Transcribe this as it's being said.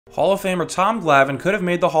Hall of Famer Tom Glavine could have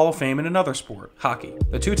made the Hall of Fame in another sport, hockey.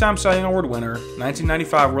 The two-time Cy Young Award winner,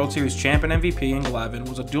 1995 World Series champion MVP and Glavine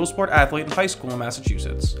was a dual-sport athlete in high school in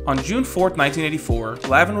Massachusetts. On June 4, 1984,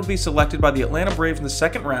 Glavine would be selected by the Atlanta Braves in the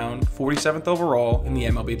second round, 47th overall, in the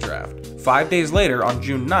MLB draft. 5 days later, on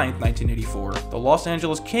June 9, 1984, the Los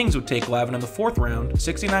Angeles Kings would take Glavine in the fourth round,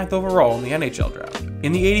 69th overall in the NHL draft.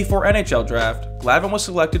 In the '84 NHL draft, Glavine was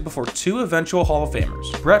selected before two eventual Hall of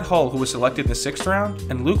Famers, Brett Hull, who was selected in the 6th round,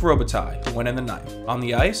 and Luc Robitaille, who went in the 9th. On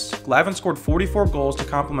the ice, Glavine scored 44 goals to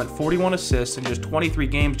complement 41 assists in just 23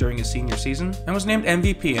 games during his senior season, and was named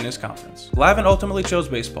MVP in his conference. Glavine ultimately chose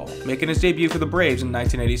baseball, making his debut for the Braves in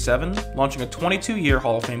 1987, launching a 22-year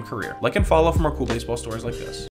Hall of Fame career. Like and follow for more cool baseball stories like this.